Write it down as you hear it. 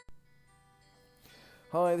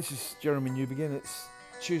Hi, this is Jeremy Newbegin. It's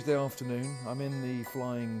Tuesday afternoon. I'm in the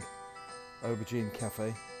Flying Aubergine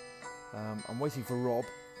Cafe. I'm waiting for Rob,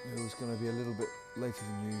 who's going to be a little bit later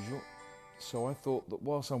than usual. So I thought that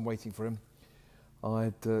whilst I'm waiting for him,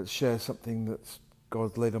 I'd share something that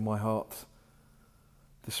God laid on my heart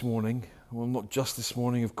this morning. Well, not just this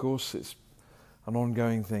morning, of course. It's an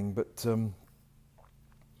ongoing thing, but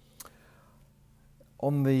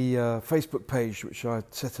on the Facebook page, which I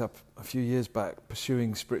set up a few years back,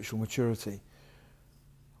 Pursuing Spiritual Maturity,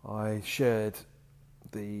 I shared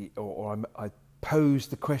I posed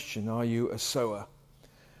the question, are you a sower?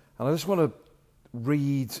 And I just want to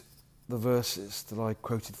read the verses that I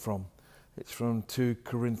quoted from. It's from 2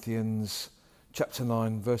 Corinthians chapter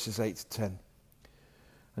 9, verses 8 to 10.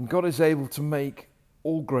 And God is able to make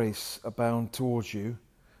all grace abound towards you,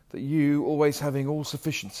 that you, always having all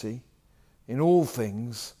sufficiency in all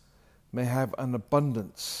things, may have an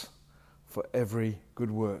abundance for every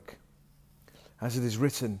good work. As it is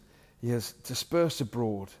written, He has dispersed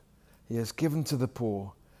abroad, He has given to the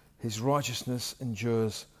poor, His righteousness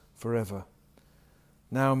endures forever.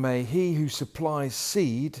 Now may He who supplies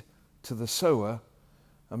seed to the sower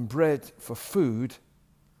and bread for food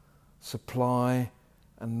supply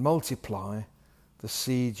and multiply the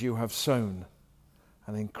seed you have sown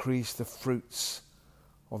and increase the fruits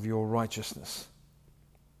of your righteousness.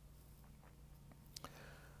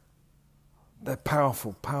 They're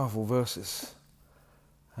powerful, powerful verses.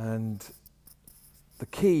 And the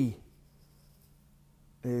key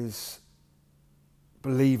is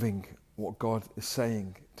believing what God is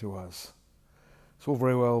saying to us. It's all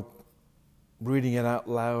very well reading it out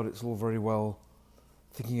loud, it's all very well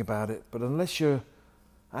thinking about it, but unless you're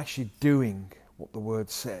actually doing what the Word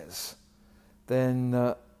says,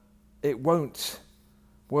 then it won't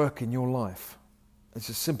work in your life. It's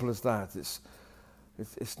as simple as that.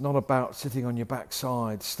 It's not about sitting on your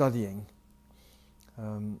backside studying.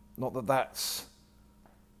 Not that that's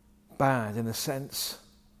bad in a sense,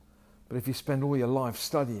 but if you spend all your life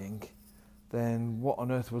studying, then what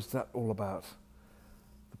on earth was that all about?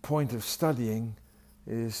 The point of studying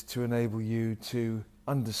is to enable you to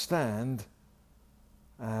understand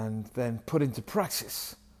and then put into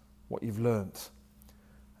practice what you've learnt.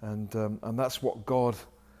 And that's what God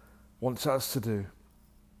wants us to do.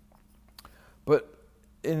 But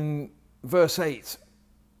in verse 8,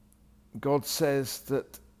 God says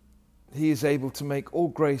that He is able to make all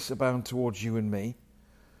grace abound towards you and me,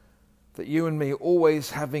 that you and me, always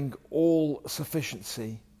having all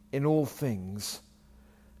sufficiency in all things,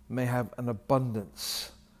 may have an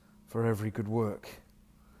abundance for every good work.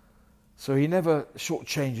 So He never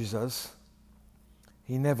shortchanges us.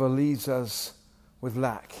 He never leaves us with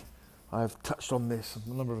lack. I've touched on this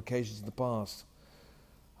on a number of occasions in the past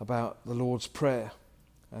about the Lord's Prayer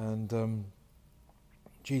and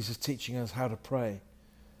Jesus teaching us how to pray,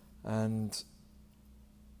 and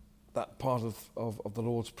that part of the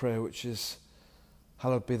Lord's Prayer, which is,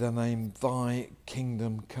 hallowed be thy name, thy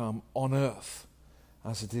kingdom come on earth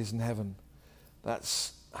as it is in heaven.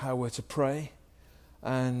 That's how we're to pray,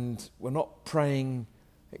 and we're not praying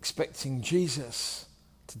expecting Jesus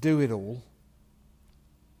to do it all.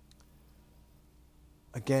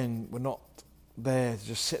 Again, we're not there to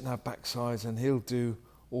just sit in our backsides and He'll do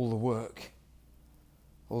all the work,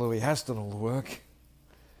 although He has done all the work.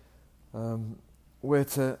 We're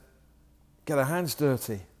to get our hands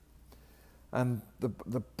dirty. And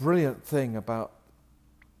the brilliant thing about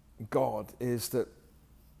God is that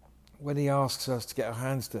when He asks us to get our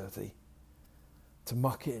hands dirty, to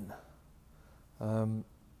muck in,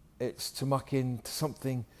 it's to muck into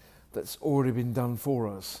something that's already been done for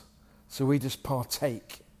us. So we just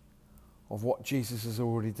partake of what Jesus has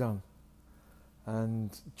already done.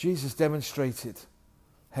 And Jesus demonstrated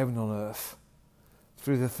heaven on earth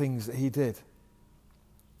through the things that He did.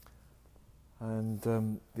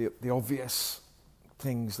 And the obvious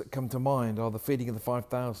things that come to mind are the feeding of the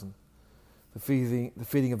 5,000, the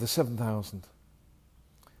feeding of the 7,000.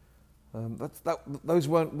 Those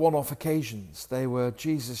weren't one-off occasions. They were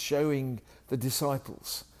Jesus showing the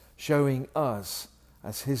disciples, showing us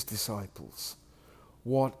as His disciples,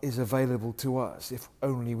 what is available to us if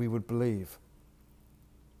only we would believe.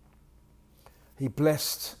 He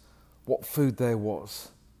blessed what food there was,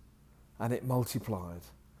 and it multiplied,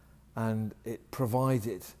 and it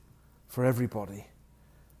provided for everybody,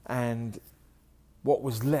 and what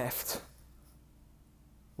was left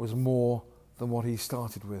was more than what He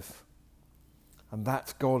started with. And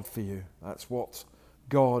that's God for you. That's what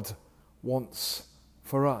God wants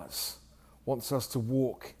for us. Wants us to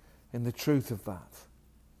walk in the truth of that.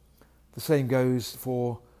 The same goes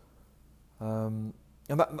for, and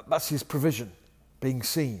that's His provision. being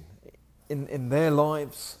seen in their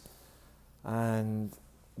lives, and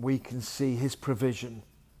we can see his provision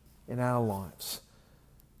in our lives.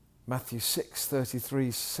 Matthew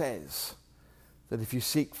 6:33 says that if you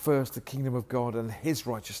seek first the kingdom of God and his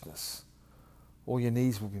righteousness, all your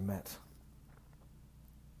needs will be met.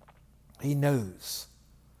 He knows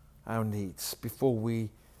our needs before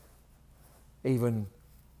we even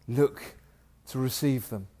look to receive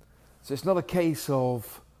them. So it's not a case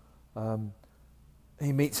of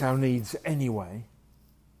he meets our needs anyway,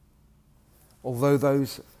 although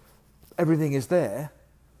everything is there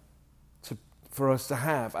for us to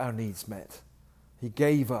have our needs met. He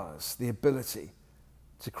gave us the ability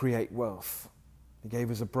to create wealth. He gave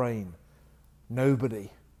us a brain.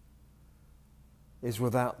 Nobody is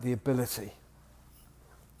without the ability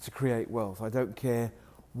to create wealth. I don't care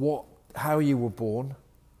how you were born,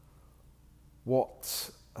 what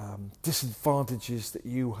disadvantages that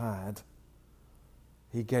you had.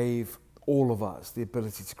 He gave all of us the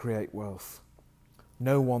ability to create wealth.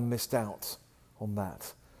 No one missed out on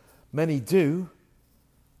that. Many do,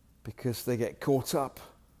 because they get caught up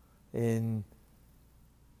in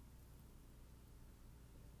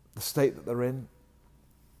the state that they're in.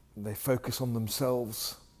 They focus on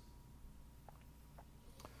themselves.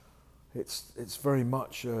 It's very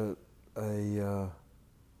much an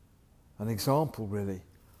example, really,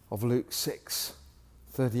 of Luke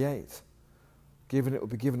 6:38. Given it will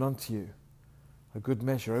be given unto you, a good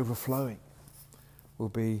measure, overflowing, will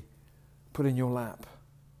be put in your lap.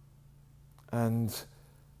 And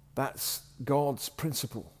that's God's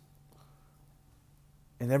principle.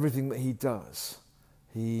 In everything that he does,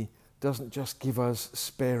 he doesn't just give us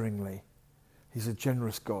sparingly. He's a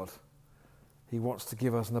generous God. He wants to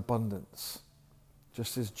give us an abundance.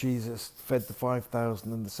 Just as Jesus fed the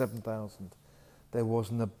 5,000 and the 7,000, there was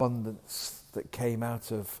an abundance that came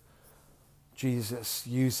out of Jesus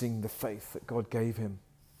using the faith that God gave him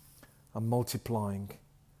and multiplying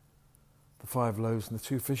the 5 loaves and the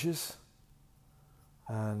 2 fishes.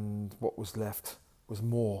 And what was left was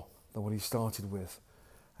more than what he started with.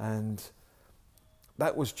 And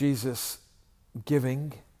that was Jesus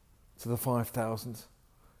giving to the 5,000,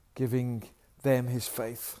 giving them his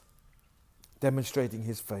faith, demonstrating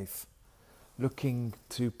his faith, looking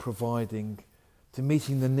to providing, to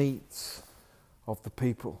meeting the needs of the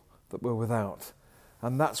people that were without.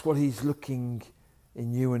 And that's what he's looking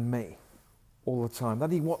in you and me all the time.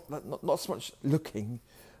 Not so much looking,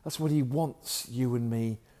 that's what he wants you and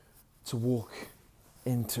me to walk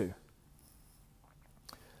into.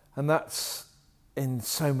 And that's in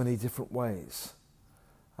so many different ways.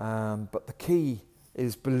 But the key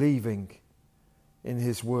is believing in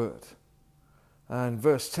his word. And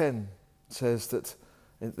verse 10 says that,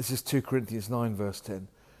 this is 2 Corinthians 9 verse 10,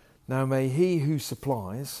 now may he who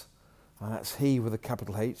supplies, and that's he with a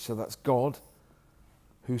capital H, so that's God,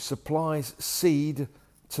 who supplies seed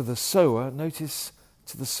to the sower, notice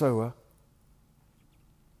to the sower,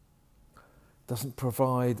 doesn't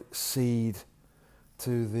provide seed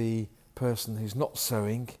to the person who's not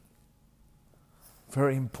sowing.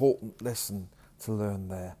 Very important lesson to learn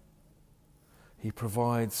there. He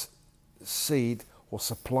provides seed or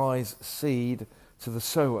supplies seed to the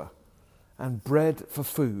sower and bread for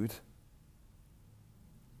food.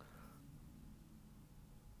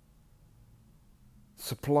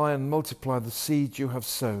 Supply and multiply the seed you have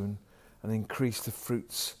sown and increase the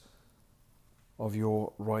fruits of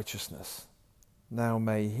your righteousness. Now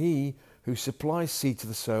may he who supplies seed to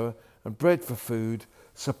the sower and bread for food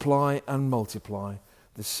supply and multiply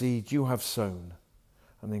the seed you have sown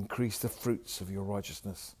and increase the fruits of your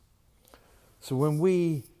righteousness. So when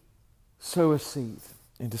we sow a seed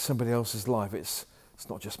into somebody else's life, it's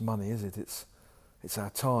not just money, is it? It's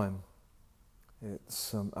our time.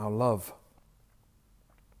 It's our love.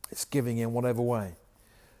 It's giving in whatever way.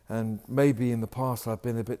 And maybe in the past I've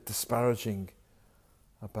been a bit disparaging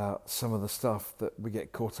about some of the stuff that we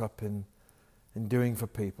get caught up in doing for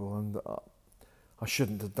people, and I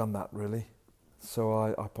shouldn't have done that really. So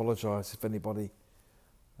I apologise if anybody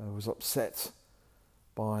was upset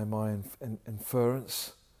by my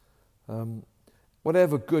inference.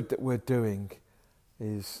 Whatever good that we're doing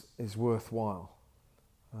is worthwhile.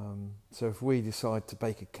 So if we decide to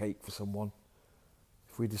bake a cake for someone,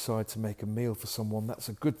 if we decide to make a meal for someone, that's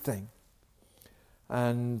a good thing.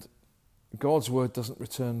 And God's word doesn't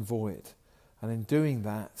return void. And in doing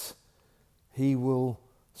that, he will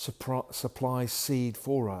supply seed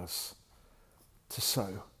for us to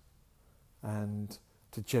sow and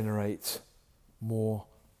to generate more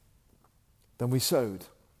than we sowed,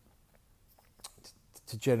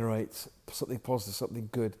 to generate something positive, something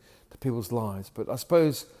good to people's lives. But I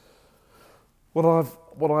suppose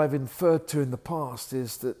What I've inferred to in the past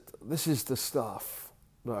is that this is the stuff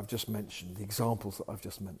that I've just mentioned, the examples that I've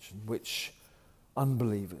just mentioned, which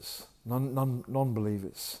unbelievers,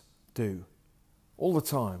 non-believers do all the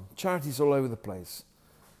time. Charities all over the place.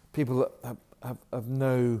 People that have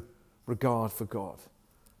no regard for God,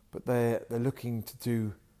 but they're looking to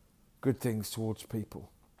do good things towards people.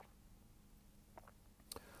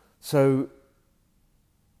 So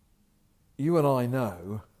you and I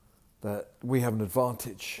know that we have an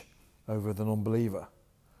advantage over the non-believer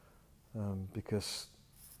because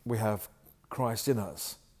we have Christ in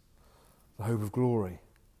us, the hope of glory.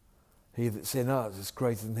 He that's in us is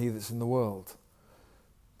greater than he that's in the world.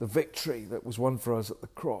 The victory that was won for us at the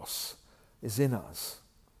cross is in us.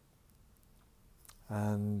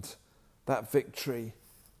 And that victory,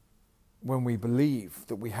 when we believe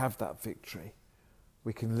that we have that victory,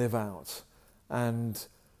 we can live out, and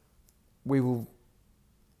we will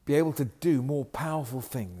be able to do more powerful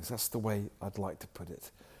things. That's the way I'd like to put it.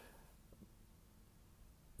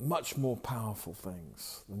 Much more powerful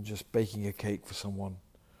things than just baking a cake for someone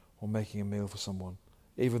or making a meal for someone,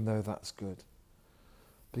 even though that's good.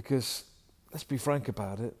 Because, let's be frank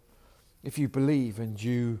about it, if you believe and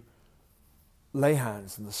you lay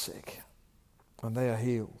hands on the sick and they are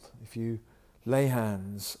healed, if you lay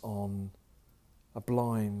hands on a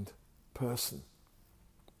blind person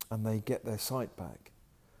and they get their sight back,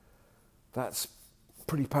 that's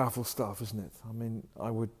pretty powerful stuff, isn't it? I mean, I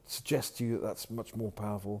would suggest to you that that's much more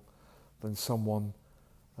powerful than someone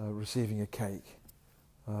receiving a cake.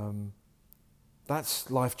 That's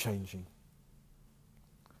life-changing.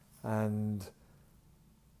 And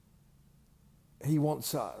he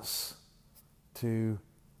wants us to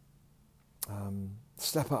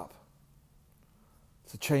step up,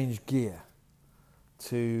 to change gear,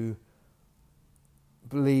 to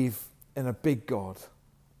believe in a big God,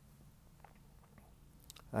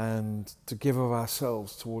 and to give of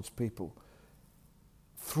ourselves towards people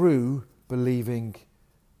through believing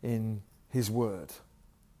in his word,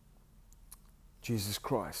 Jesus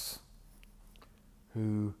Christ,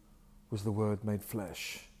 who was the Word made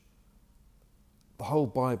flesh. The whole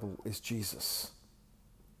Bible is Jesus.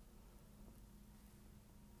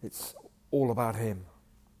 It's all about him.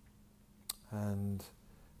 And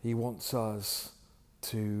he wants us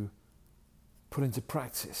to put into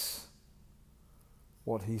practice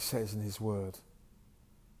what he says in his word.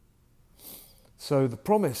 So the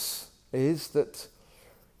promise is that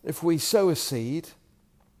if we sow a seed,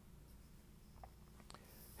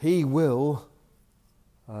 he will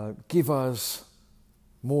give us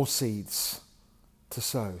more seeds to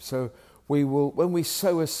sow. So we will, when we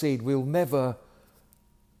sow a seed, we'll never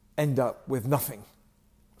end up with nothing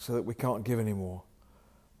so that we can't give anymore.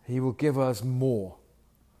 He will give us more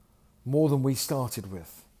than we started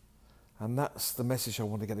with. And that's the message I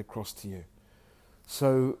want to get across to you.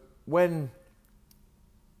 So when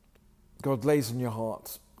God lays on your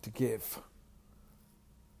heart to give,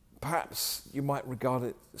 perhaps you might regard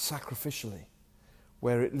it sacrificially,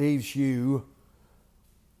 where it leaves you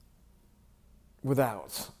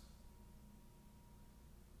without.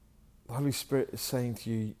 The Holy Spirit is saying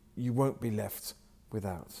to you, you won't be left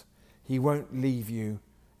without. He won't leave you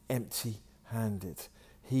empty-handed.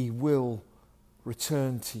 He will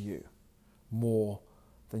return to you more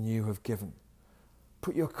than you have given.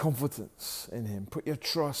 Put your confidence in him, put your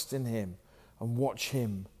trust in him, and watch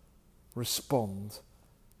him respond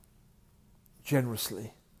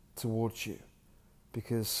generously towards you,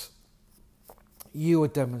 because you are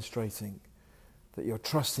demonstrating that you're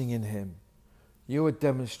trusting in him. You are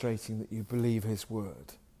demonstrating that you believe his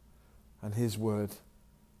word, and his word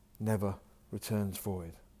never returns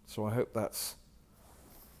void. So I hope that's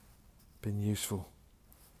been useful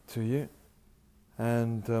to you.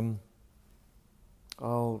 And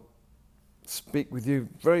I'll speak with you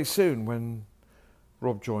very soon when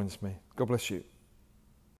Rob joins me. God bless you.